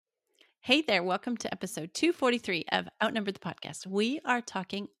Hey there, welcome to episode 243 of Outnumbered the Podcast. We are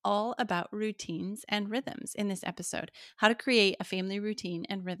talking all about routines and rhythms in this episode, how to create a family routine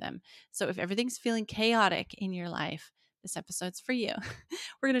and rhythm. So if everything's feeling chaotic in your life, this episode's for you.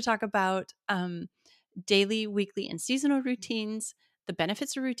 We're going to talk about daily, weekly, and seasonal routines, the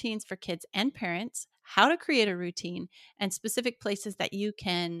benefits of routines for kids and parents, how to create a routine, and specific places that you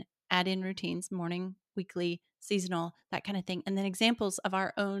can add in routines, morning, weekly, seasonal, that kind of thing. And then examples of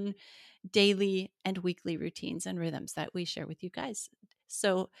our own daily and weekly routines and rhythms that we share with you guys.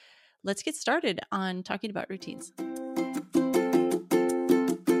 So let's get started on talking about routines.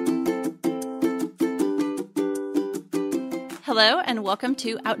 Hello, and welcome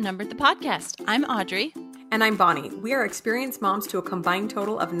to Outnumbered the Podcast. I'm Audrey. And I'm Bonnie. We are experienced moms to a combined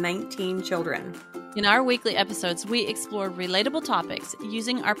total of 19 children. In our weekly episodes, we explore relatable topics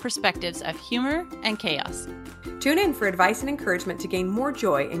using our perspectives of humor and chaos. Tune in for advice and encouragement to gain more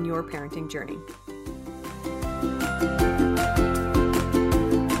joy in your parenting journey.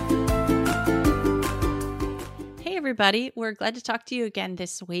 Hey, everybody. We're glad to talk to you again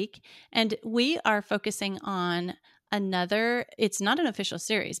this week. And we are focusing on it's not an official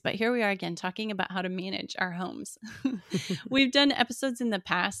series, but here we are again talking about how to manage our homes. We've done episodes in the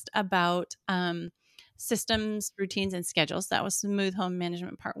past about systems, routines, and schedules. That was Smooth Home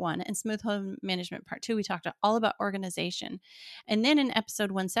Management Part 1. And Smooth Home Management Part 2, we talked all about organization. And then in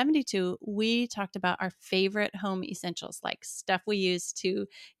episode 172, we talked about our favorite home essentials, like stuff we use to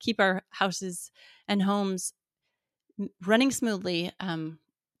keep our houses and homes running smoothly,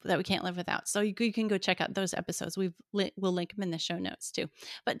 that we can't live without. So you can go check out those episodes. We'll link them in the show notes too.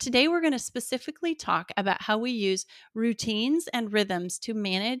 But today we're going to specifically talk about how we use routines and rhythms to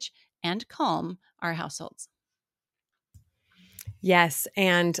manage and calm our households. Yes,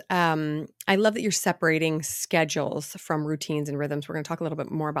 and I love that you're separating schedules from routines and rhythms. We're going to talk a little bit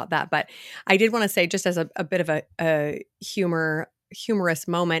more about that. But I did want to say, just as a bit of a humorous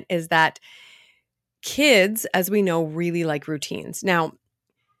moment, is that kids, as we know, really like routines. Now,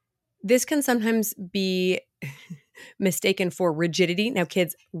 this can sometimes be mistaken for rigidity. Now,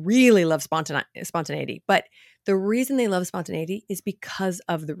 kids really love spontaneity, but the reason they love spontaneity is because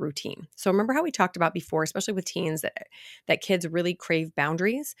of the routine. So remember how we talked about before, especially with teens, that kids really crave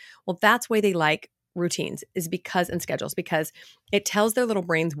boundaries? Well, that's why they like routines and schedules, because it tells their little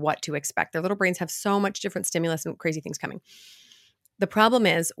brains what to expect. Their little brains have so much different stimulus and crazy things coming. The problem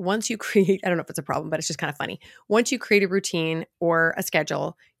is once you create, I don't know if it's a problem, but it's just kind of funny. Once you create a routine or a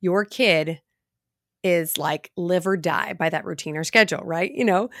schedule, your kid is like live or die by that routine or schedule, right?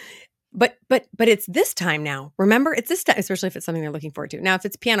 But it's this time now. Remember, it's this time, especially if it's something they're looking forward to. Now, if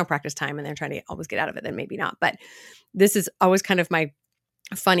it's piano practice time and they're trying to always get out of it, then maybe not. But this is always kind of my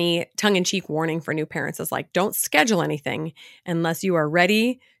funny tongue-in-cheek warning for new parents is like, don't schedule anything unless you are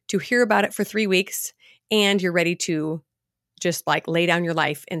ready to hear about it for 3 weeks and you're ready to just like lay down your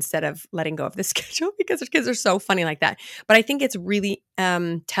life instead of letting go of the schedule, because their kids are so funny like that. But I think it's really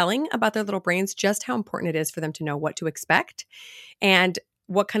telling about their little brains just how important it is for them to know what to expect and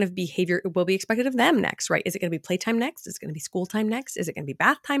what kind of behavior will be expected of them next, right? Is it going to be playtime next? Is it going to be school time next? Is it going to be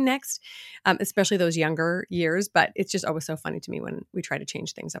bath time next? Especially those younger years. But it's just always so funny to me when we try to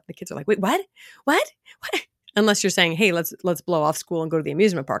change things up. The kids are like, wait, what? What? Unless you're saying, hey, let's blow off school and go to the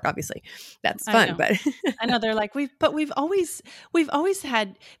amusement park. Obviously, that's fun. But I know they're like, we've always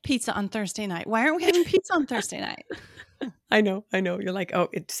had pizza on Thursday night. Why aren't we having pizza on Thursday night? I know. You're like, oh,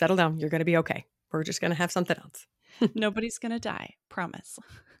 settle down. You're going to be okay. We're just going to have something else. Nobody's going to die. Promise.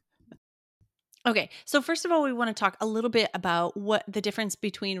 Okay, so first of all, we want to talk a little bit about what the difference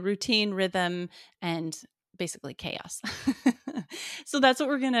between routine, rhythm, and basically chaos. So that's what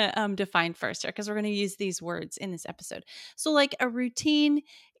we're going to define first here, because we're going to use these words in this episode. So like a routine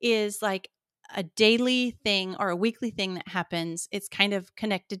is like a daily thing or a weekly thing that happens. It's kind of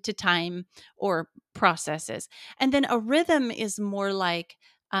connected to time or processes. And then a rhythm is more like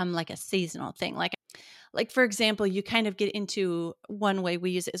a seasonal thing. Like, for example, you kind of get into one way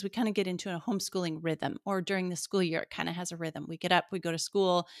we use it is we kind of get into a homeschooling rhythm, or during the school year, it kind of has a rhythm. We get up, we go to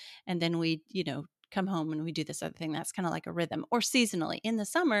school, and then we, come home and we do this other thing. That's kind of like a rhythm. Or seasonally in the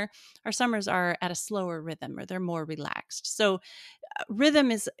summer, our summers are at a slower rhythm or they're more relaxed. So rhythm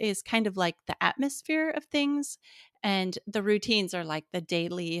is kind of like the atmosphere of things. And the routines are like the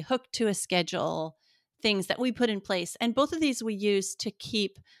daily hook to a schedule things that we put in place. And both of these we use to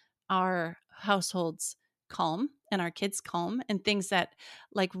keep our households calm and our kids calm, and things that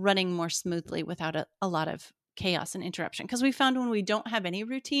like running more smoothly without a lot of chaos and interruption. Because we found when we don't have any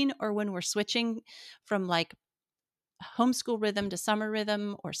routine, or when we're switching from like homeschool rhythm to summer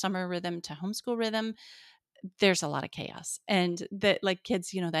rhythm or summer rhythm to homeschool rhythm, there's a lot of chaos. And that, like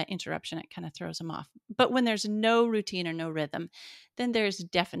kids, that interruption, it kind of throws them off. But when there's no routine or no rhythm, then there's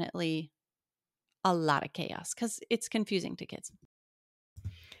definitely a lot of chaos because it's confusing to kids.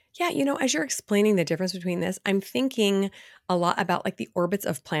 Yeah, as you're explaining the difference between this, I'm thinking a lot about like the orbits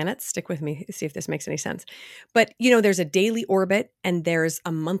of planets. Stick with me, see if this makes any sense. But, there's a daily orbit and there's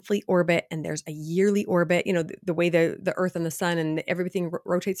a monthly orbit and there's a yearly orbit, the way the earth and the sun and everything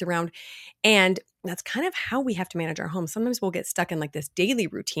rotates around. And that's kind of how we have to manage our home. Sometimes we'll get stuck in like this daily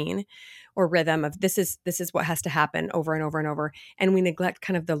routine or rhythm of this is what has to happen over and over and over. And we neglect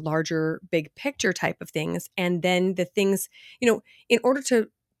kind of the larger big picture type of things. And then the things, in order to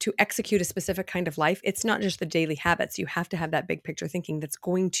execute a specific kind of life, it's not just the daily habits. You have to have that big picture thinking that's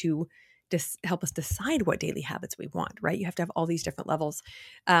going to help us decide what daily habits we want, right? You have to have all these different levels.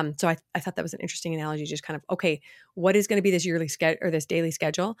 So I thought that was an interesting analogy, just kind of, okay, what is going to be this yearly schedule or this daily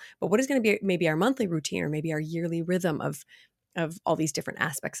schedule, but what is going to be maybe our monthly routine or maybe our yearly rhythm of all these different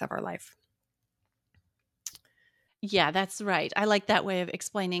aspects of our life. Yeah, that's right. I like that way of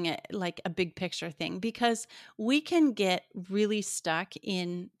explaining it, like a big picture thing, because we can get really stuck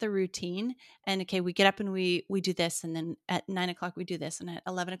in the routine. And okay, we get up and we do this, and then at 9 o'clock we do this, and at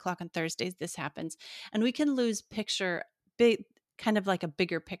 11 o'clock on Thursdays this happens, and we can lose picture, big kind of like a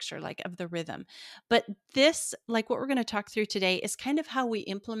bigger picture, like of the rhythm. But this, like what we're going to talk through today, is kind of how we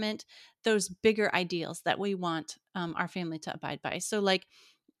implement those bigger ideals that we want our family to abide by. So, like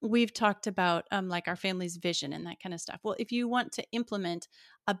we've talked about like our family's vision and that kind of stuff. Well, if you want to implement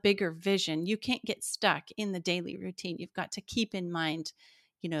a bigger vision, you can't get stuck in the daily routine. You've got to keep in mind,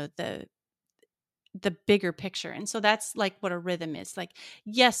 the bigger picture. And so that's like what a rhythm is. Like,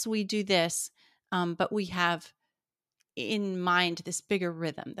 yes, we do this, but we have in mind this bigger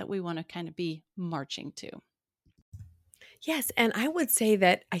rhythm that we want to kind of be marching to. Yes, and I would say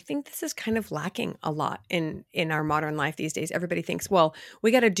that I think this is kind of lacking a lot in our modern life these days. Everybody thinks, well,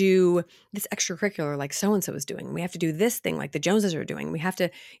 we got to do this extracurricular like so and so is doing. We have to do this thing like the Joneses are doing. We have to,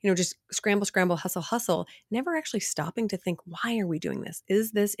 just scramble, scramble, hustle, hustle. Never actually stopping to think, why are we doing this?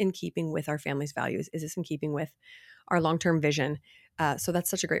 Is this in keeping with our family's values? Is this in keeping with our long-term vision? So that's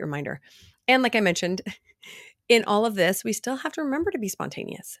such a great reminder. And like I mentioned, in all of this, we still have to remember to be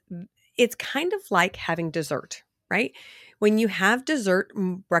spontaneous. It's kind of like having dessert, right? When you have dessert,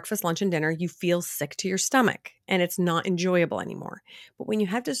 breakfast, lunch, and dinner, you feel sick to your stomach and it's not enjoyable anymore. But when you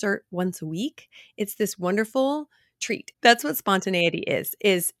have dessert once a week, it's this wonderful treat. That's what spontaneity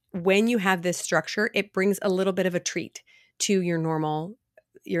is when you have this structure, it brings a little bit of a treat to your normal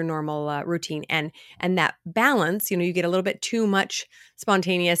routine and that balance, you get a little bit too much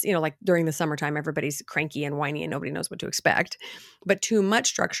spontaneous, like during the summertime everybody's cranky and whiny and nobody knows what to expect, but too much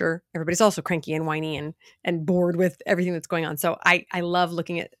structure, everybody's also cranky and whiny and bored with everything that's going on. So I love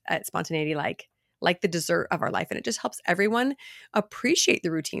looking at spontaneity like the dessert of our life, and it just helps everyone appreciate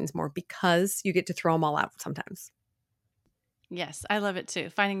the routines more because you get to throw them all out sometimes. Yes, I love it too.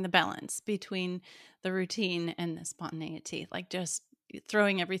 Finding the balance between the routine and the spontaneity, like just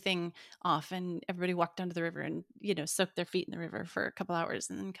throwing everything off and everybody walk down to the river and, soak their feet in the river for a couple hours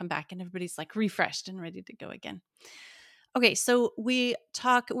and then come back and everybody's like refreshed and ready to go again. Okay, so we're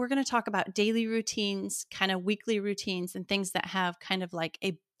going to talk about daily routines, kind of weekly routines and things that have kind of like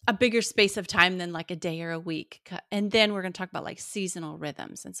a bigger space of time than like a day or a week. And then we're going to talk about like seasonal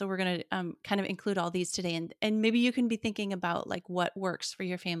rhythms. And so we're going to kind of include all these today. And maybe you can be thinking about like what works for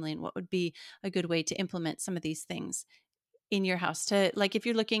your family and what would be a good way to implement some of these things in your house to, like, if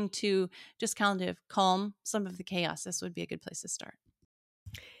you're looking to just kind of calm some of the chaos, this would be a good place to start.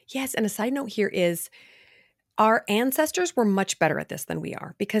 Yes, and a side note here is our ancestors were much better at this than we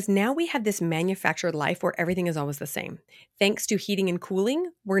are because now we have this manufactured life where everything is always the same. Thanks to heating and cooling,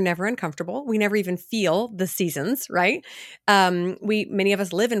 we're never uncomfortable. We never even feel the seasons, right? Many of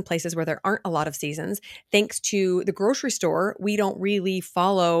us live in places where there aren't a lot of seasons. Thanks to the grocery store, we don't really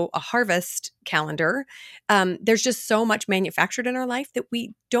follow a harvest calendar. There's just so much manufactured in our life that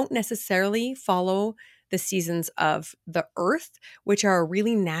we don't necessarily follow the seasons of the earth, which are a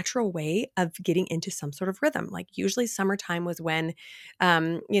really natural way of getting into some sort of rhythm. Like usually summertime was when,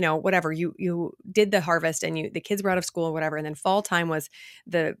 whatever you did the harvest and the kids were out of school or whatever. And then fall time was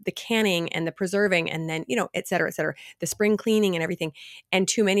the canning and the preserving and then, et cetera, the spring cleaning and everything. And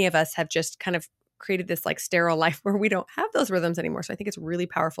too many of us have just kind of created this like sterile life where we don't have those rhythms anymore. So I think it's really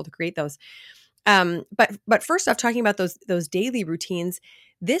powerful to create those. But first off, talking about those daily routines,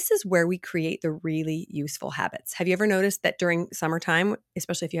 This is where we create the really useful habits. Have you ever noticed that during summertime,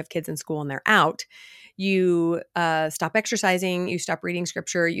 especially if you have kids in school and they're out, you stop exercising, you stop reading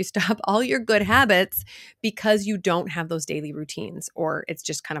scripture, you stop all your good habits because you don't have those daily routines, or it's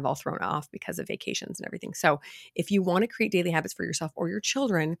just kind of all thrown off because of vacations and everything. So if you want to create daily habits for yourself or your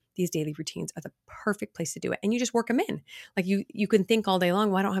children, these daily routines are the perfect place to do it. And you just work them in. Like you can think all day long,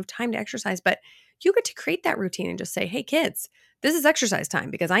 well, I don't have time to exercise, but you get to create that routine and just say, hey, kids, this is exercise time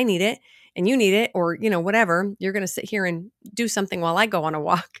because I need it and you need it, or, whatever. You're going to sit here and do something while I go on a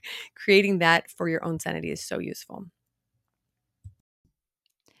walk. Creating that for your own sanity is so useful.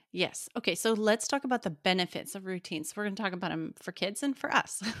 Yes. Okay. So let's talk about the benefits of routines. We're going to talk about them for kids and for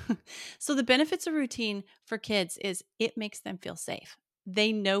us. So, the benefits of routine for kids is it makes them feel safe.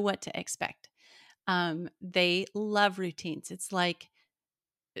 They know what to expect. They love routines. It's like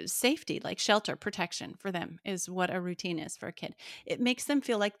safety, like shelter, protection for them is what a routine is for a kid. It makes them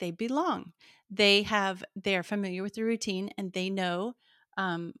feel like they belong. They're familiar with the routine and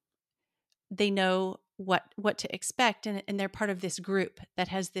um, they know what to expect, and they're part of this group that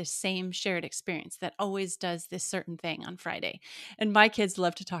has this same shared experience that always does this certain thing on Friday. And my kids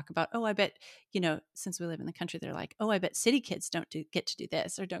love to talk about, oh, I bet, since we live in the country, they're like, oh, I bet city kids don't get to do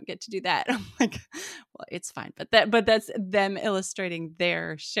this or don't get to do that. I'm like, well, it's fine, but that's them illustrating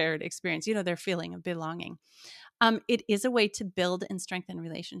their shared experience, their feeling of belonging. It is a way to build and strengthen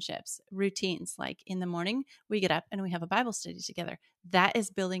relationships, routines. Like in the morning, we get up and we have a Bible study together. That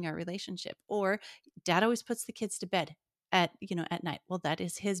is building our relationship. Or dad always puts the kids to bed at night. Well, that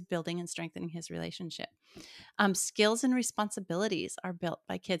is his building and strengthening his relationship. Skills and responsibilities are built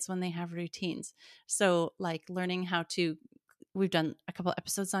by kids when they have routines. So, like learning how to we've done a couple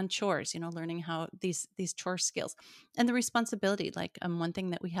episodes on chores, learning how these chore skills and the responsibility. Like one thing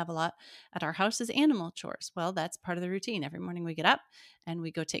that we have a lot at our house is animal chores. Well, that's part of the routine. Every morning we get up and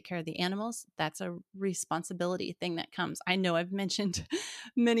we go take care of the animals. That's a responsibility thing that comes. I know I've mentioned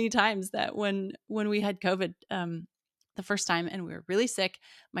many times that when we had COVID the first time and we were really sick,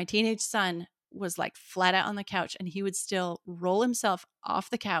 my teenage son was like flat out on the couch and he would still roll himself off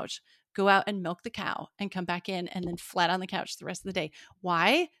the couch, go out and milk the cow and come back in and then flat on the couch the rest of the day.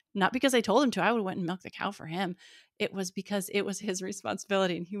 Why? Not because I told him to. I would have went and milked the cow for him. It was because it was his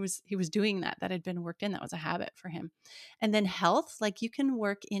responsibility and he was doing that. That had been worked in. That was a habit for him. And then health, like you can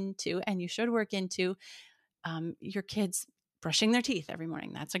work into and you should work into your kids brushing their teeth every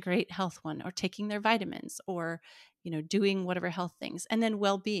morning. That's a great health one, or taking their vitamins, or doing whatever health things. And then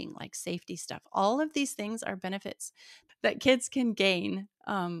well-being, like safety stuff. All of these things are benefits that kids can gain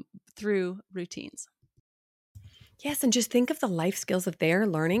through routines. Yes, and just think of the life skills that they are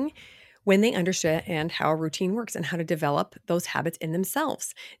learning when they understand how a routine works and how to develop those habits in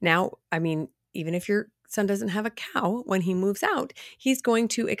themselves. Now, I mean, even if your son doesn't have a cow when he moves out, he's going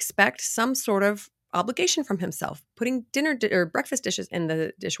to expect some sort of obligation from himself, putting dinner or breakfast dishes in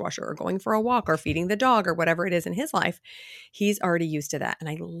the dishwasher, or going for a walk, or feeding the dog, or whatever it is in his life. He's already used to that. And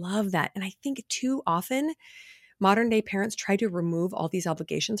I love that. And I think too often modern day parents try to remove all these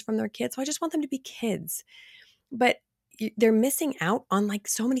obligations from their kids. So I just want them to be kids. But they're missing out on like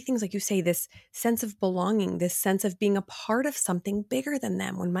so many things. Like you say, this sense of belonging, this sense of being a part of something bigger than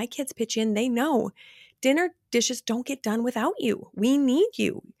them. When my kids pitch in, they know dinner dishes don't get done without you. We need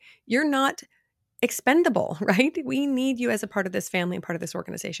you. You're not expendable, right? We need you as a part of this family and part of this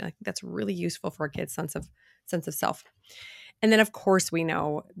organization. I think that's really useful for a kid's sense of self. And then, of course, we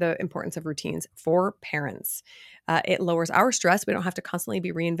know the importance of routines for parents. It lowers our stress. We don't have to constantly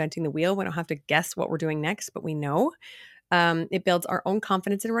be reinventing the wheel. We don't have to guess what we're doing next, but we know. It builds our own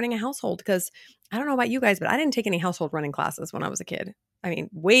confidence in running a household, because I don't know about you guys, but I didn't take any household running classes when I was a kid. I mean,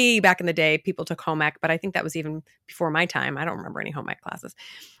 way back in the day, people took home ec, but I think that was even before my time. I don't remember any home ec classes.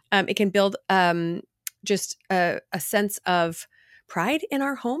 It can build just a sense of pride in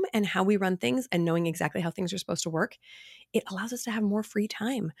our home and how we run things, and knowing exactly how things are supposed to work. It allows us to have more free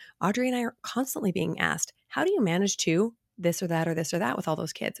time. Audrey and I are constantly being asked, how do you manage to this or that or this or that with all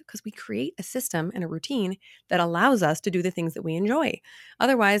those kids? Because we create a system and a routine that allows us to do the things that we enjoy.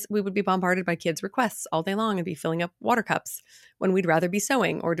 Otherwise, we would be bombarded by kids' requests all day long and be filling up water cups when we'd rather be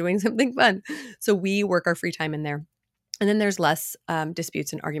sewing or doing something fun. So we work our free time in there. And then there's less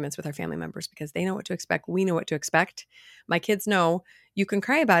disputes and arguments with our family members, because they know what to expect. We know what to expect. My kids know you can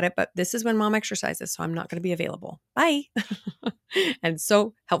cry about it, but this is when mom exercises, so I'm not going to be available. Bye. And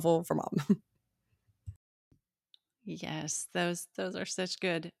so helpful for mom. Yes, those are such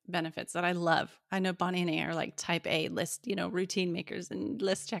good benefits that I love. I know Bonnie and I are like type A list, routine makers and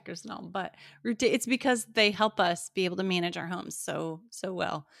list checkers and all, but it's because they help us be able to manage our homes so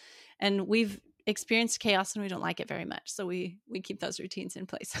well. And experience chaos and we don't like it very much. So we keep those routines in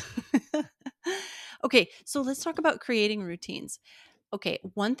place. Okay, so let's talk about creating routines. Okay,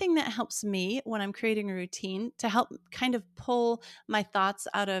 one thing that helps me when I'm creating a routine to help kind of pull my thoughts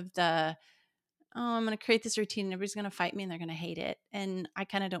out of the, oh, I'm going to create this routine and everybody's going to fight me and they're going to hate it. And I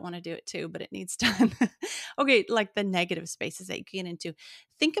kind of don't want to do it too, but it needs done. Okay, like the negative spaces that you get into.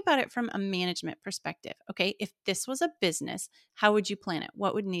 Think about it from a management perspective. Okay, if this was a business, how would you plan it?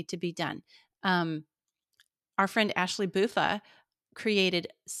 What would need to be done? Our friend Ashley Buffa created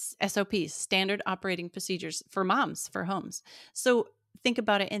SOPs, standard operating procedures for moms for homes. So think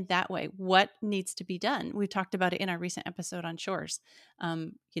about it in that way. What needs to be done? We talked about it in our recent episode on chores.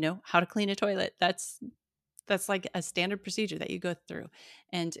 How to clean a toilet. That's like a standard procedure that you go through,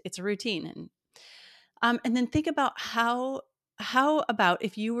 and it's a routine. And then think about how about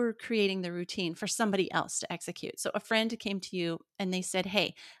if you were creating the routine for somebody else to execute. So a friend came to you and they said,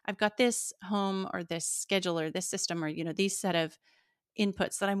 "Hey, I've got this home or this schedule or this system or these set of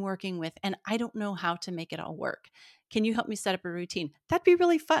inputs that I'm working with, and I don't know how to make it all work. Can you help me set up a routine?" That'd be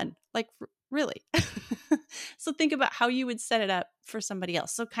really fun. Like, really. So think about how you would set it up for somebody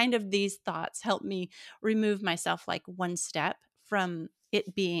else. So kind of these thoughts help me remove myself like one step from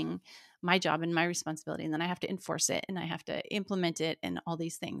it being my job and my responsibility. And then I have to enforce it and I have to implement it and all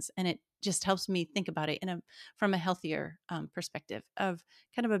these things. And it just helps me think about it from a healthier perspective of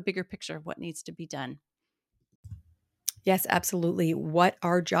kind of a bigger picture of what needs to be done. Yes, absolutely. What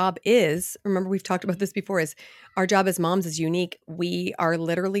our job is, remember we've talked about this before, is our job as moms is unique. We are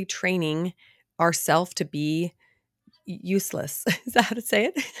literally training ourselves to be useless. Is that how to say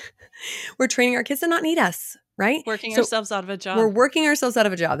it? We're training our kids to not need us, right? Working So ourselves out of a we're job. working ourselves out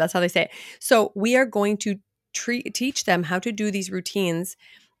of a job. That's how they say it. So we are going to teach them how to do these routines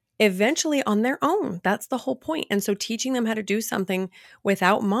eventually on their own. That's the whole point. And so teaching them how to do something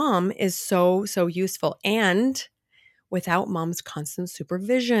without mom is so, so useful. And without mom's constant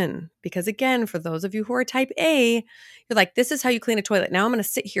supervision. Because again, for those of you who are type A, you're like, this is how you clean a toilet. Now I'm going to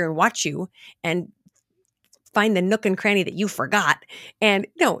sit here and watch you and find the nook and cranny that you forgot. And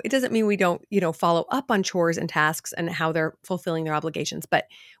no, it doesn't mean we don't, follow up on chores and tasks and how they're fulfilling their obligations, but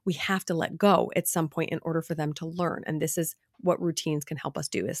we have to let go at some point in order for them to learn. And this is what routines can help us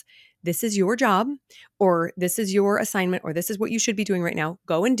do is this is your job or this is your assignment or this is what you should be doing right now.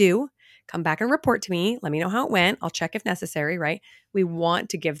 Go and do. Come back and report to me. Let me know how it went. I'll check if necessary, right? We want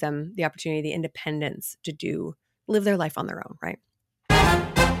to give them the opportunity, the independence to live their life on their own, right?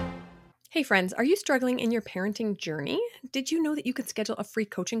 Hey friends, are you struggling in your parenting journey? Did you know that you can schedule a free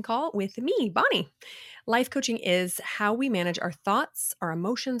coaching call with me, Bonnie? Life coaching is how we manage our thoughts, our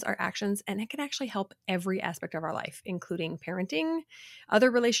emotions, our actions, and it can actually help every aspect of our life, including parenting,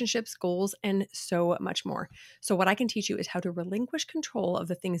 other relationships, goals, and so much more. So, what I can teach you is how to relinquish control of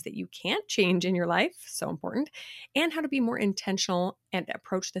the things that you can't change in your life, so important, and how to be more intentional and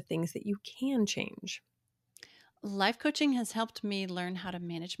approach the things that you can change. Life coaching has helped me learn how to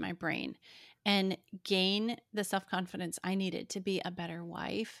manage my brain and gain the self confidence I needed to be a better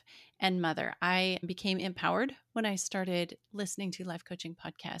wife and mother. I became empowered when I started listening to life coaching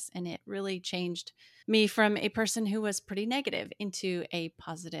podcasts, and it really changed me from a person who was pretty negative into a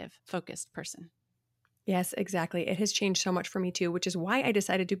positive, focused person. Yes, exactly. It has changed so much for me too, which is why I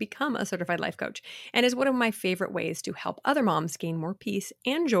decided to become a certified life coach and is one of my favorite ways to help other moms gain more peace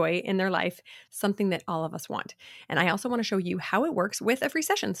and joy in their life, something that all of us want. And I also want to show you how it works with a free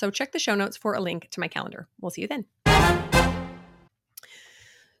session. So check the show notes for a link to my calendar. We'll see you then.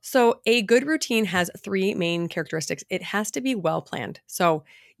 So, a good routine has three main characteristics. It has to be well planned. So,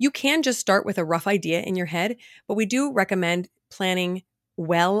 you can just start with a rough idea in your head, but we do recommend planning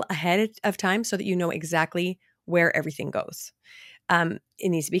well ahead of time so that you know exactly where everything goes. It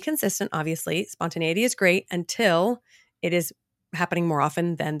needs to be consistent, obviously. Spontaneity is great until it is happening more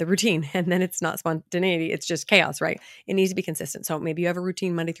often than the routine. And then it's not spontaneity, it's just chaos, right? It needs to be consistent. So maybe you have a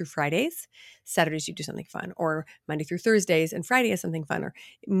routine Monday through Fridays, Saturdays you do something fun, or Monday through Thursdays and Friday is something fun. Or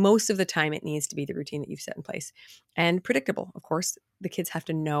most of the time, it needs to be the routine that you've set in place and predictable. Of course, the kids have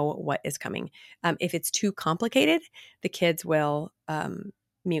to know what is coming. If it's too complicated, the kids will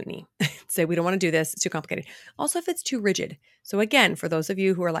mutiny, say, we don't want to do this. It's too complicated. Also, if it's too rigid. So again, for those of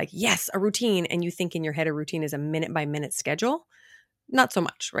you who are like, yes, a routine, and you think in your head a routine is a minute by minute schedule, not so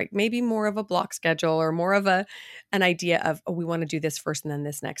much, right? Maybe more of a block schedule or more of an idea of, oh, we want to do this first and then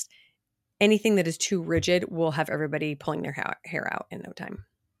this next. Anything that is too rigid will have everybody pulling their hair out in no time.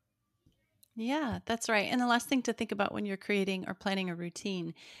 Yeah, that's right. And the last thing to think about when you're creating or planning a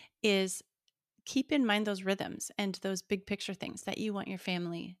routine is keep in mind those rhythms and those big picture things that you want your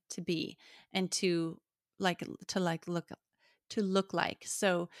family to be and to like look to look like.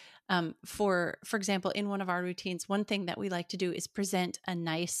 So, for example, in one of our routines, one thing that we like to do is present a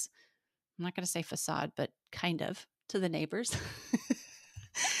nice, I'm not going to say facade, but kind of, to the neighbors.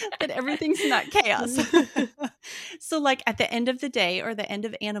 That everything's not chaos. So like at the end of the day or the end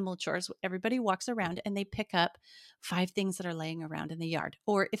of animal chores, everybody walks around and they pick up 5 things that are laying around in the yard.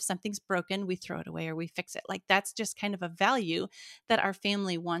 Or if something's broken, we throw it away or we fix it. Like that's just kind of a value that our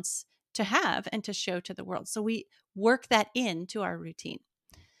family wants to have and to show to the world. So we work that into our routine.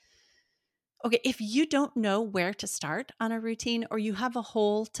 Okay, if you don't know where to start on a routine, or you have a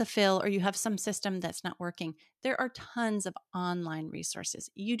hole to fill, or you have some system that's not working, there are tons of online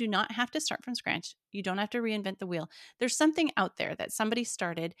resources. You do not have to start from scratch. You don't have to reinvent the wheel. There's something out there that somebody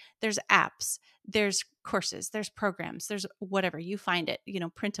started. There's apps, there's courses, there's programs, there's whatever. You find it,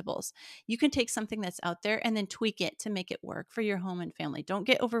 printables. You can take something that's out there and then tweak it to make it work for your home and family. Don't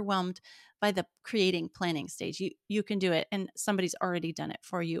get overwhelmed by the creating planning stage. You can do it, and somebody's already done it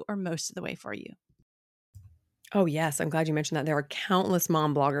for you, or most of the way for you. Oh, yes. I'm glad you mentioned that. There are countless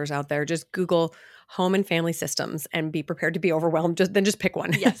mom bloggers out there. Just Google home and family systems and be prepared to be overwhelmed. Just pick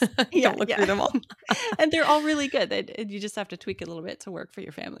one. Yes. Yeah, Don't look through them all. And they're all really good. You just have to tweak it a little bit to work for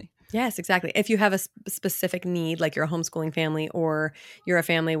your family. Yes, exactly. If you have a specific need, like you're a homeschooling family or you're a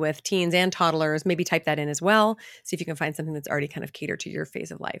family with teens and toddlers, maybe type that in as well. See if you can find something that's already kind of catered to your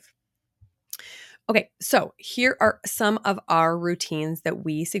phase of life. Okay, so here are some of our routines that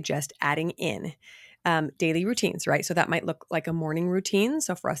we suggest adding in. Daily routines, right? So that might look like a morning routine.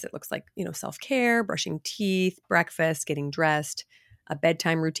 So for us, it looks like, self-care, brushing teeth, breakfast, getting dressed, a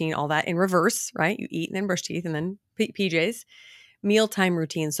bedtime routine, all that in reverse, right? You eat and then brush teeth and then PJs. Mealtime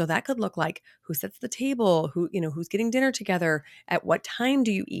routine. So that could look like who sets the table, who's getting dinner together, at what time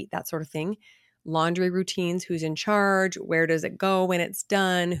do you eat, that sort of thing. Laundry routines, who's in charge, where does it go when it's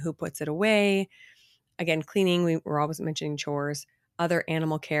done, who puts it away. Again, cleaning, we're always mentioning chores, other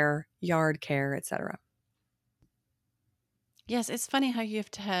animal care, yard care, etc. Yes, it's funny how you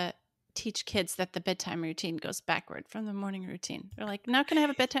have to teach kids that the bedtime routine goes backward from the morning routine. They're like, now can I have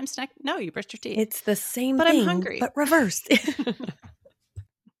a bedtime snack? No, you brushed your teeth. It's the same but thing, I'm hungry. but reversed.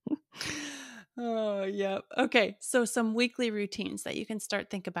 Oh, yeah. Okay, so some weekly routines that you can start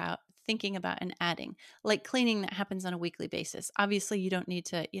thinking about and adding, like cleaning that happens on a weekly basis. Obviously, you don't need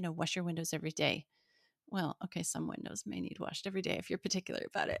to, wash your windows every day. Well, okay, some windows may need washed every day if you're particular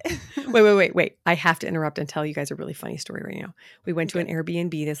about it. Wait. I have to interrupt and tell you guys a really funny story right now. We went to an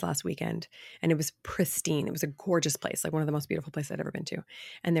Airbnb this last weekend and it was pristine. It was a gorgeous place, like one of the most beautiful places I'd ever been to.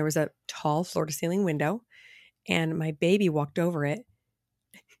 And there was a tall floor to ceiling window and my baby walked over it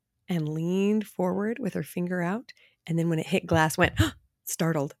and leaned forward with her finger out. And then when it hit glass, went,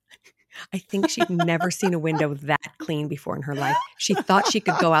 startled. I think she'd never seen a window that clean before in her life. She thought she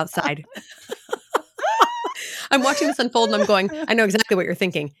could go outside. I'm watching this unfold and I'm going, I know exactly what you're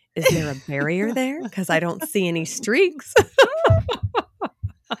thinking. Is there a barrier there? Because I don't see any streaks.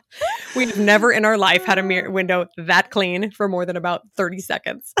 We've never in our life had a mirror window that clean for more than about 30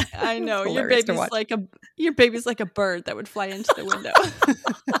 seconds. I know. Your baby's like a bird that would fly into the window.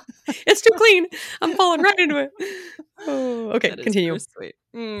 It's too clean. I'm falling right into it. Oh, okay, continue. So sweet.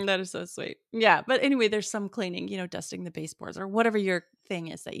 That is so sweet. Yeah. But anyway, there's some cleaning, dusting the baseboards or whatever your thing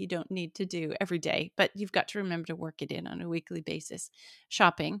is that you don't need to do every day, but you've got to remember to work it in on a weekly basis.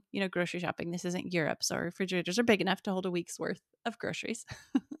 Shopping, grocery shopping. This isn't Europe, so our refrigerators are big enough to hold a week's worth of groceries.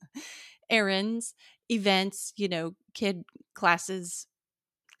 Errands, events, kid classes.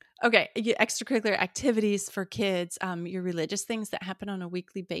 Okay, extracurricular activities for kids, your religious things that happen on a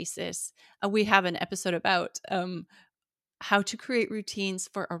weekly basis. We have an episode about how to create routines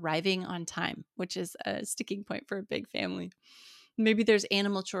for arriving on time, which is a sticking point for a big family. Maybe there's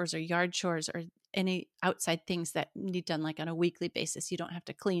animal chores or yard chores or any outside things that need done like on a weekly basis. You don't have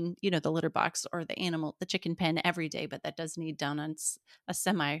to clean, the litter box or the chicken pen every day, but that does need done on a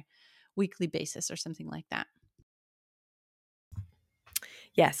semi-weekly basis or something like that.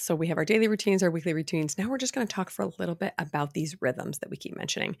 Yes. So we have our daily routines, our weekly routines. Now we're just going to talk for a little bit about these rhythms that we keep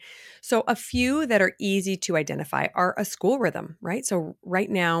mentioning. So a few that are easy to identify are a school rhythm, right? So right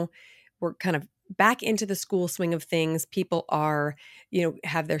now we're kind of back into the school swing of things. People are,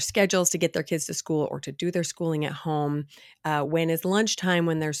 have their schedules to get their kids to school or to do their schooling at home. When is lunchtime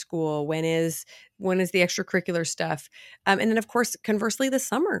when they're school? When is the extracurricular stuff? And then of course, conversely, the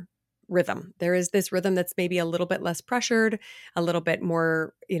summer rhythm. There is this rhythm that's maybe a little bit less pressured, a little bit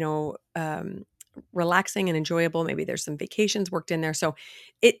more, relaxing and enjoyable. Maybe there's some vacations worked in there. So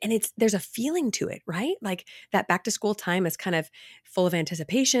there's a feeling to it, right? Like that back to school time is kind of full of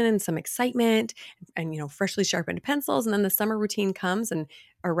anticipation and some excitement and, freshly sharpened pencils. And then the summer routine comes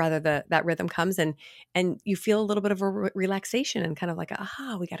or rather that rhythm comes and you feel a little bit of a relaxation and kind of like,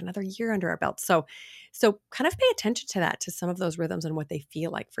 aha, we got another year under our belt. So kind of pay attention to that, to some of those rhythms and what they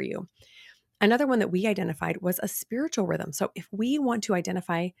feel like for you. Another one that we identified was a spiritual rhythm. So if we want to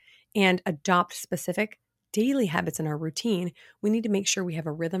identify and adopt specific daily habits in our routine, we need to make sure we have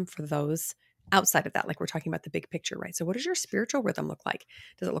a rhythm for those outside of that. Like we're talking about the big picture, right? So what does your spiritual rhythm look like?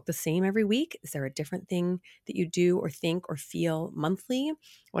 Does it look the same every week? Is there a different thing that you do or think or feel monthly?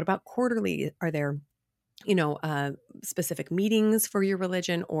 What about quarterly? Are there specific meetings for your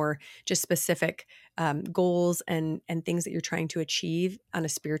religion or just specific goals and things that you're trying to achieve on a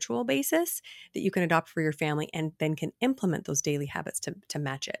spiritual basis that you can adopt for your family and then can implement those daily habits to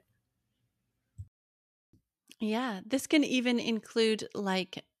match it? Yeah, this can even include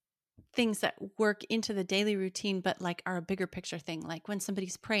like things that work into the daily routine, but like are a bigger picture thing. Like when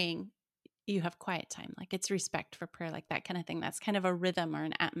somebody's praying, you have quiet time, like it's respect for prayer, like that kind of thing. That's kind of a rhythm or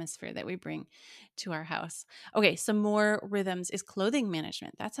an atmosphere that we bring to our house. Okay, some more rhythms is clothing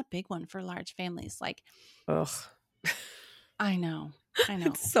management. That's a big one for large families. Like, Ugh, I know, I know.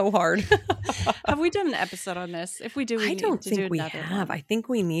 it's so hard. Have we done an episode on this? If we do, we I need don't to do think we another have. one. I think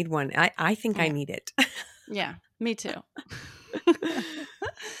we need one. I think I Yeah, need it. yeah, me too.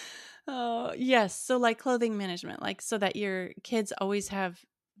 Oh, yes. So like clothing management, like so that your kids always have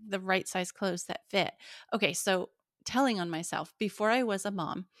the right size clothes that fit. Okay, so telling on myself, before I was a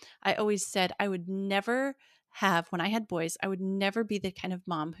mom, I always said I would never have, when I had boys, I would never be the kind of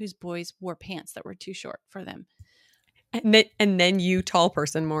mom whose boys wore pants that were too short for them. And then you, tall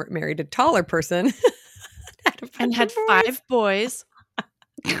person, married a taller person, had a And bunch of had boys. 5 boys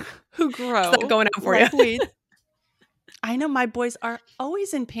who It's not grow going out for you. like weeds. I know my boys are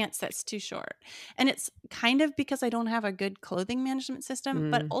always in pants that's too short. And it's kind of because I don't have a good clothing management system,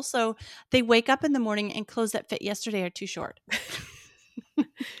 but Mm. also they wake up in the morning and clothes that fit yesterday are too short.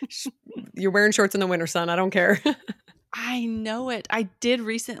 You're wearing shorts in the winter, son. I don't care. I know it. I did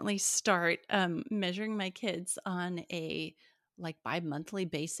recently start measuring my kids on a like bi-monthly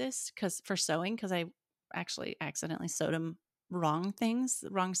basis for sewing, because I actually accidentally sewed them wrong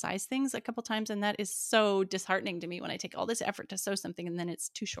size things a couple times, and that is so disheartening to me when I take all this effort to sew something and then it's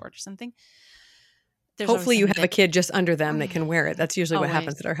too short or something. There's always Hopefully you something have a that kid just under them that can wear it. That's usually what always.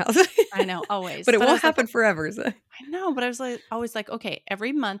 happens at our house. I know, always. But it But I won't was like, happen forever. So. I know, but I was like, always like, okay,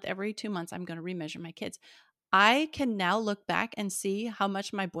 every month, every 2 months, I'm going to remeasure my kids. I can now look back and see how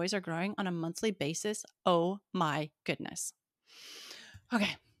much my boys are growing on a monthly basis. Oh my goodness.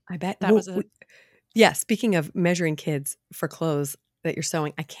 Okay. I bet. That was a, Yeah, speaking of measuring kids for clothes that you're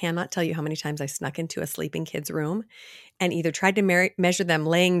sewing, I cannot tell you how many times I snuck into a sleeping kid's room and either tried to measure them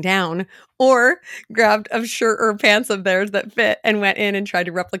laying down or grabbed a shirt or pants of theirs that fit and went in and tried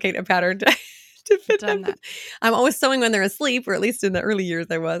to replicate a pattern to fit done them. that. I'm always sewing when they're asleep, or at least in the early years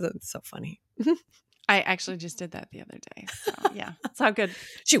I was. It's so funny. I actually just did that the other day. So yeah, that's how good.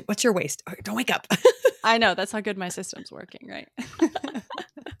 Shoot, what's your waist? Okay, don't wake up. I know, that's how good my system's working, right?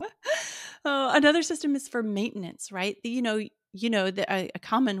 Oh, another system is for maintenance, right? A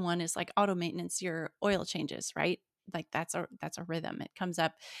common one is like auto maintenance, your oil changes, right? Like that's a rhythm. It comes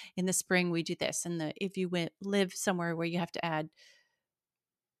up in the spring. We do this, and if you live somewhere where you have to add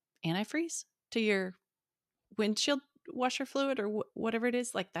antifreeze to your windshield washer fluid or whatever it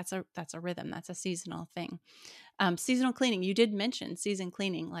is, like that's a rhythm. That's a seasonal thing. Seasonal cleaning, you did mention season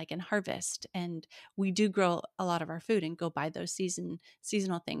cleaning, like in harvest, and we do grow a lot of our food and go buy those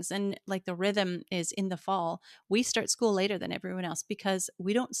seasonal things. And like the rhythm is in the fall, we start school later than everyone else because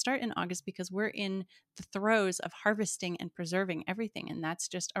we don't start in August because we're in the throes of harvesting and preserving everything, and that's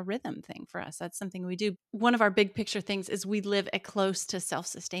just a rhythm thing for us. That's something we do. One of our big picture things is we live a close to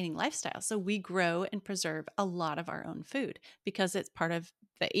self-sustaining lifestyle, so we grow and preserve a lot of our own food because it's part of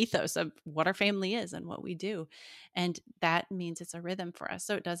the ethos of what our family is and what we do. And that means it's a rhythm for us.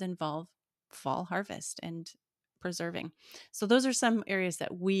 So it does involve fall harvest and preserving. So those are some areas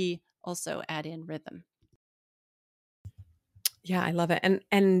that we also add in rhythm. Yeah, I love it.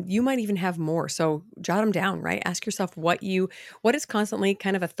 And you might even have more. So jot them down, right? Ask yourself what is constantly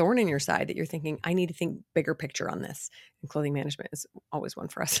kind of a thorn in your side that you're thinking, I need to think bigger picture on this. And clothing management is always one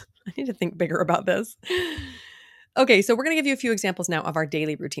for us. I need to think bigger about this. Okay, so we're going to give you a few examples now of our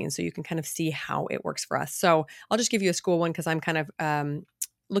daily routine so you can kind of see how it works for us. So I'll just give you a school one because I'm kind of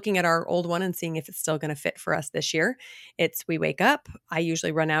looking at our old one and seeing if it's still going to fit for us this year. We wake up. I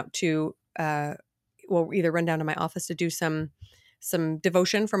usually run out to, we'll either run down to my office to do some some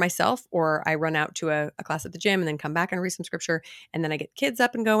devotion for myself, or I run out to a class at the gym and then come back and read some scripture. And then I get kids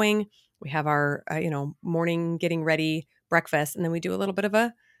up and going. We have our, morning getting ready breakfast. And then we do a little bit of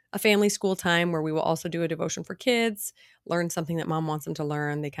a family school time where we will also do a devotion for kids, learn something that mom wants them to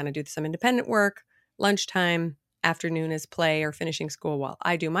learn. They kind of do some independent work. Lunchtime, afternoon is play or finishing school while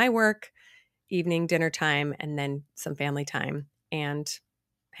I do my work, evening dinner time, and then some family time and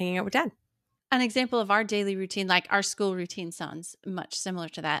hanging out with dad. An example of our daily routine, like our school routine, sounds much similar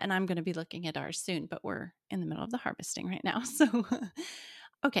to that. And I'm going to be looking at ours soon, but we're in the middle of the harvesting right now. So,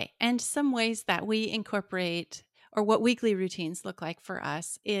 okay. And some ways that we incorporate or what weekly routines look like for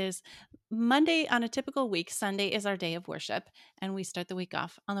us is Monday on a typical week, Sunday is our day of worship. And we start the week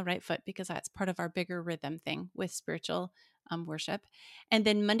off on the right foot because that's part of our bigger rhythm thing with spiritual worship. And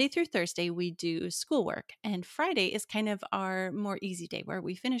then Monday through Thursday, we do schoolwork. And Friday is kind of our more easy day where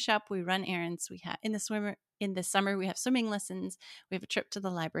we finish up, we run errands, we have in the summer, we have swimming lessons, we have a trip to the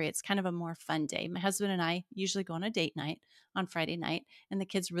library. It's kind of a more fun day. My husband and I usually go on a date night on Friday night, and the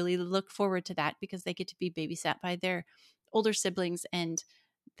kids really look forward to that because they get to be babysat by their older siblings, and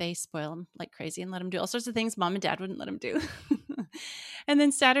they spoil them like crazy and let them do all sorts of things mom and dad wouldn't let them do. And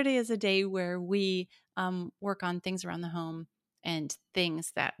then Saturday is a day where we work on things around the home and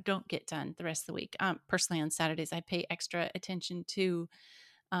things that don't get done the rest of the week. Personally, on Saturdays, I pay extra attention to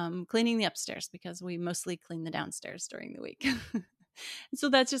cleaning the upstairs because we mostly clean the downstairs during the week. So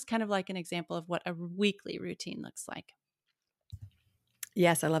that's just kind of like an example of what a weekly routine looks like.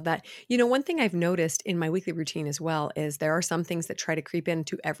 Yes, I love that. One thing I've noticed in my weekly routine as well is there are some things that try to creep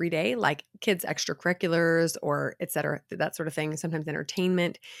into every day, like kids' extracurriculars or et cetera, that sort of thing, sometimes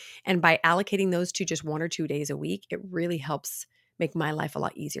entertainment. And by allocating those to just 1 or 2 days a week, it really helps make my life a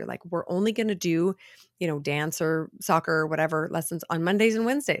lot easier. Like we're only going to do, dance or soccer or whatever lessons on Mondays and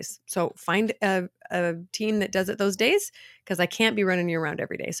Wednesdays. So find a team that does it those days because I can't be running you around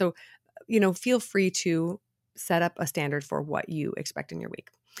every day. So, feel free to set up a standard for what you expect in your week.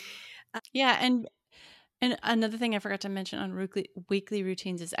 Yeah, and another thing I forgot to mention on weekly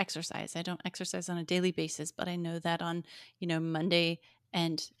routines is exercise. I don't exercise on a daily basis, but I know that on, Monday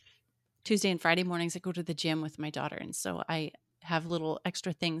and Tuesday and Friday mornings I go to the gym with my daughter. And so I have little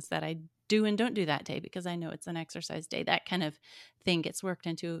extra things that I do and don't do that day because I know it's an exercise day. That kind of thing gets worked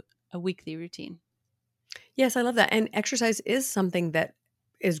into a weekly routine. Yes, I love that. And exercise is something that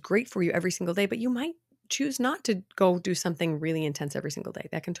is great for you every single day, but you might choose not to go do something really intense every single day.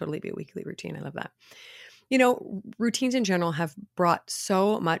 That can totally be a weekly routine. I love that. Routines in general have brought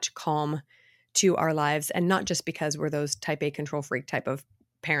so much calm to our lives, and not just because we're those type A control freak type of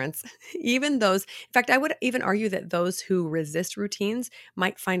parents. Even those, in fact, I would even argue that those who resist routines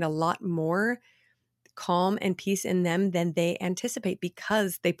might find a lot more calm and peace in them than they anticipate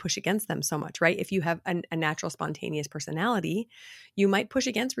because they push against them so much, right? If you have a natural spontaneous personality, you might push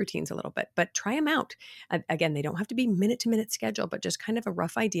against routines a little bit, but try them out. Again, they don't have to be minute to minute schedule, but just kind of a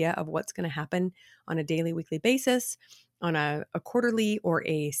rough idea of what's going to happen on a daily, weekly basis, on a quarterly or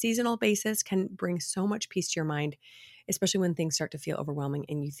a seasonal basis can bring so much peace to your mind, especially when things start to feel overwhelming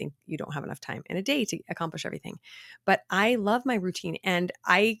and you think you don't have enough time in a day to accomplish everything. But I love my routine, and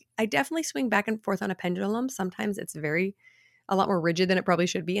I definitely swing back and forth on a pendulum. Sometimes it's a lot more rigid than it probably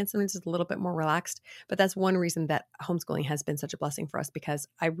should be, and sometimes it's a little bit more relaxed. But that's one reason that homeschooling has been such a blessing for us, because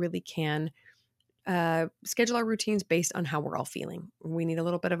I really can schedule our routines based on how we're all feeling. We need a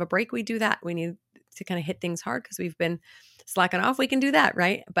little bit of a break, we do that. We need to kind of hit things hard because we've been slacking off, we can do that,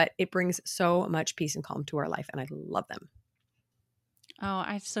 right? But it brings so much peace and calm to our life, and I love them. Oh,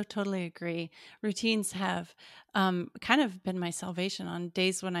 I so totally agree. Routines have kind of been my salvation on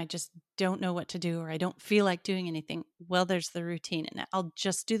days when I just don't know what to do or I don't feel like doing anything. Well, there's the routine, and I'll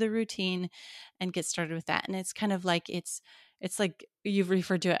just do the routine and get started with that. And it's kind of like it's like you've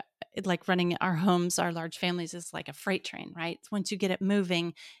referred to it like running our homes, our large families is like a freight train, right? Once you get it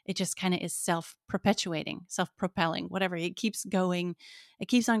moving, it just kind of is self perpetuating, self propelling, whatever. It keeps going, it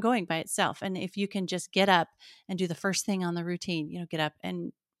keeps on going by itself. And if you can just get up and do the first thing on the routine, get up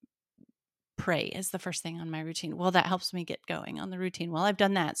and pray is the first thing on my routine. Well, that helps me get going on the routine. Well, I've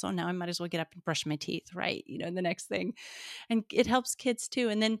done that. So now I might as well get up and brush my teeth, right? The next thing. And it helps kids too.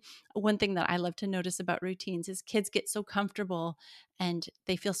 And then one thing that I love to notice about routines is kids get so comfortable and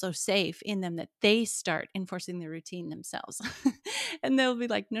they feel so safe in them that they start enforcing the routine themselves. And they'll be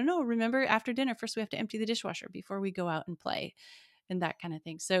like, no, no, remember after dinner, first we have to empty the dishwasher before we go out and play and that kind of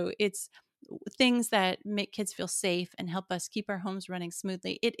thing. So it's things that make kids feel safe and help us keep our homes running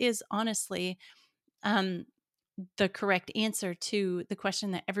smoothly. It is honestly um, the correct answer to the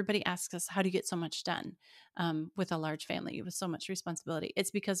question that everybody asks us: how do you get so much done with a large family with so much responsibility?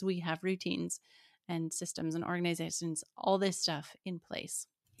 It's because we have routines and systems and organizations, all this stuff in place.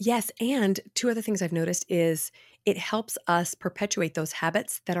 Yes, and two other things I've noticed is it helps us perpetuate those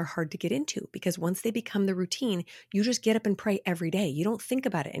habits that are hard to get into, because once they become the routine, you just get up and pray every day. You don't think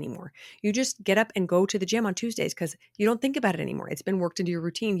about it anymore. You just get up and go to the gym on Tuesdays because you don't think about it anymore. It's been worked into your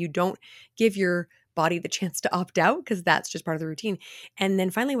routine. You don't give your body the chance to opt out because that's just part of the routine. And then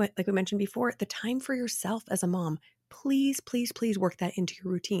finally, like we mentioned before, the time for yourself as a mom. Please, please, please work that into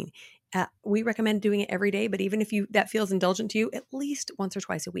your routine. We recommend doing it every day, but even if that feels indulgent to you, at least once or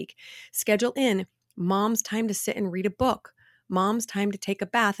twice a week. Schedule in mom's time to sit and read a book, mom's time to take a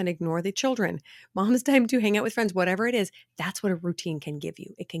bath and ignore the children, mom's time to hang out with friends, whatever it is. That's what a routine can give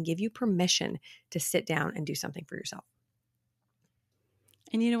you. It can give you permission to sit down and do something for yourself.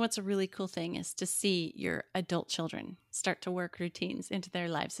 And you know what's a really cool thing is to see your adult children start to work routines into their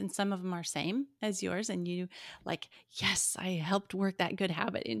lives. And some of them are same as yours. And you like, yes, I helped work that good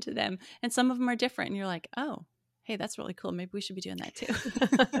habit into them. And some of them are different. And you're like, oh, hey, that's really cool. Maybe we should be doing that too.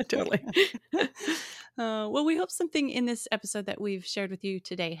 Totally. Well, we hope something in this episode that we've shared with you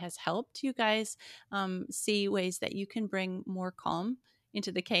today has helped you guys see ways that you can bring more calm into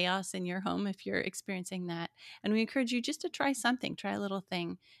the chaos in your home if you're experiencing that. And we encourage you just to try something, try a little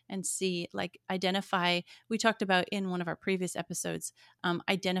thing and see, like identify, we talked about in one of our previous episodes,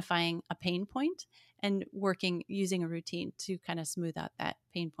 identifying a pain point and using a routine to kind of smooth out that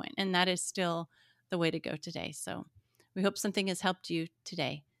pain point. And that is still the way to go today. So we hope something has helped you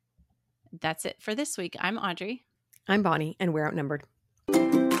today. That's it for this week. I'm Audrey. I'm Bonnie, and we're outnumbered.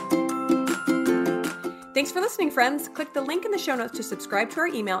 Thanks for listening, friends. Click the link in the show notes to subscribe to our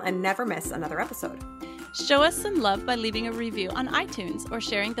email and never miss another episode. Show us some love by leaving a review on iTunes or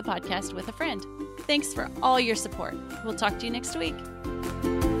sharing the podcast with a friend. Thanks for all your support. We'll talk to you next week.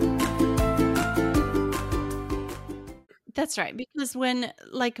 That's right. Because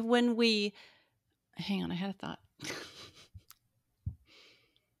when we, hang on, I had a thought.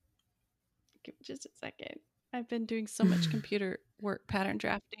 Give me just a second. I've been doing so much computer work, pattern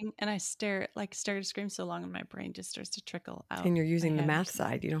drafting, and I stare to scream so long and my brain just starts to trickle out. And you're using the math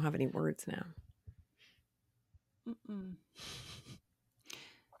side. You don't have any words now.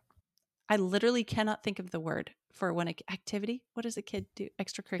 I literally cannot think of the word for when activity. What does a kid do?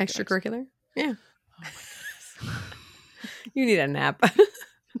 Extracurricular. Extracurricular? Yeah. Oh my goodness. You need a nap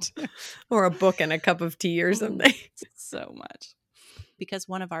or a book and a cup of tea or something. So much. Because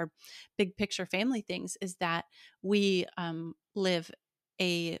one of our big picture family things is that we live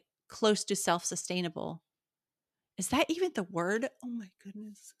a close to self-sustainable. Is that even the word? Oh my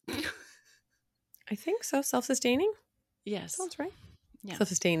goodness. I think so. Self-sustaining? Yes. Sounds right. Yeah.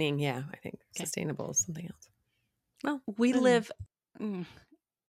 Self-sustaining. Yeah, I think. Okay. Sustainable is something else. Well, we live